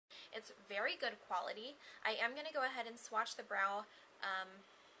It's very good quality. I am going to go ahead and swatch the brow,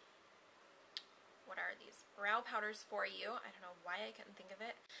 what are these? Brow powders for you. I don't know why I couldn't think of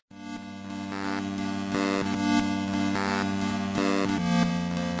it.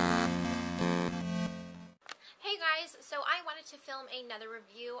 Hey guys, so I wanted to film another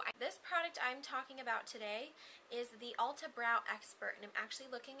review. This product I'm talking about today is the Ulta Brow Expert, and I'm actually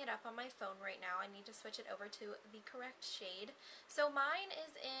looking it up on my phone right now. I need to switch it over to the correct shade. So mine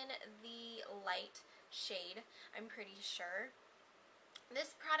is in the light shade, I'm pretty sure.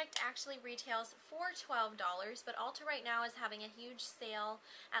 This product actually retails for $12, but Ulta right now is having a huge sale,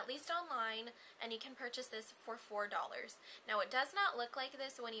 at least online, and you can purchase this for $4. Now it does not look like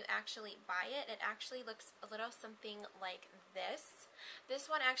this when you actually buy it. It actually looks a little something like this.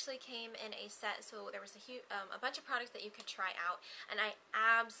 This one actually came in a set, so there was a bunch of products that you could try out, and I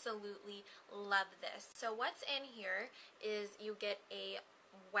absolutely love this. So what's in here is you get a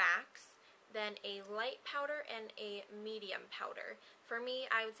wax, then a light powder and a medium powder. For me,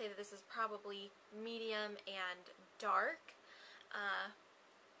 I would say that this is probably medium and dark,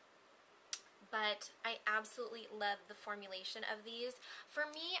 but I absolutely love the formulation of these. For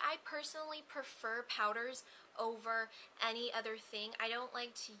me, I personally prefer powders over any other thing. I don't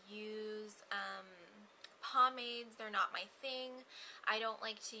like to use pomades, they're not my thing. I don't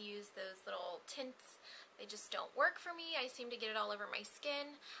like to use those little tints. They just don't work for me. I seem to get it all over my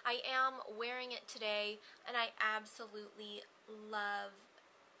skin. I am wearing it today, and I absolutely love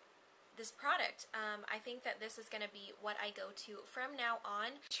this product. I think that this is going to be what I go to from now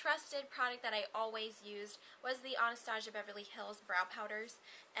on. Trusted product that I always used was the Anastasia Beverly Hills brow powders,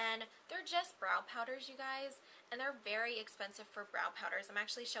 and they're just brow powders, you guys, and they're very expensive for brow powders. I'm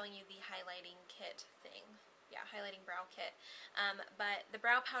actually showing you the highlighting kit thing. Yeah, highlighting brow kit. But the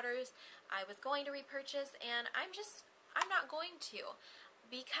brow powders I was going to repurchase, and I'm not going to,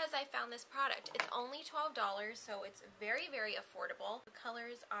 because I found this product. It's only $12, so it's very, very affordable. The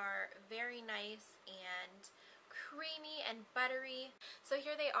colors are very nice and creamy and buttery. So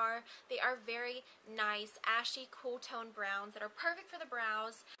here they are. They are very nice, ashy, cool tone browns that are perfect for the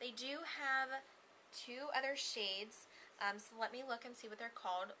brows. They do have two other shades. So let me look and see what they're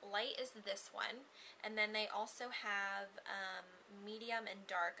called. Light is this one, and then they also have medium and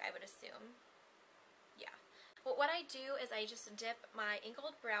dark, I would assume. Yeah. But what I do is I just dip my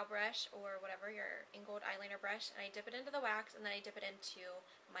angled brow brush, or whatever, your angled eyeliner brush, and I dip it into the wax, and then I dip it into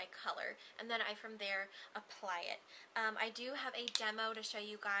my color, and then I from there apply it. I do have a demo to show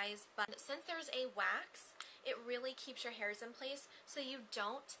you guys, but since there's a wax, it really keeps your hairs in place, so you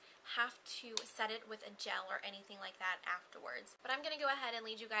don't have to set it with a gel or anything like that afterwards. But I'm going to go ahead and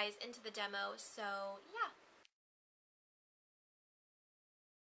lead you guys into the demo, so yeah.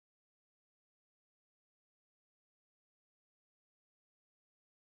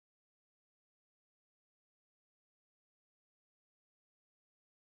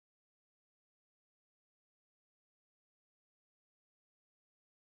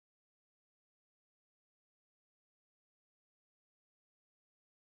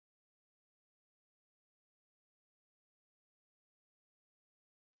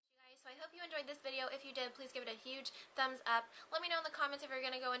 So I hope you enjoyed this video. If you did, please give it a huge thumbs up. Let me know in the comments if you're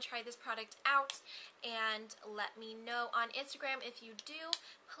going to go and try this product out, and let me know on Instagram if you do.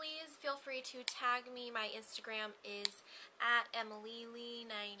 Please feel free to tag me. My Instagram is at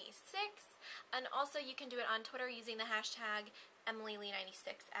EmilyLee96, and also you can do it on Twitter using the hashtag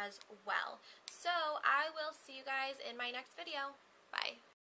EmilyLee96 as well. So I will see you guys in my next video. Bye.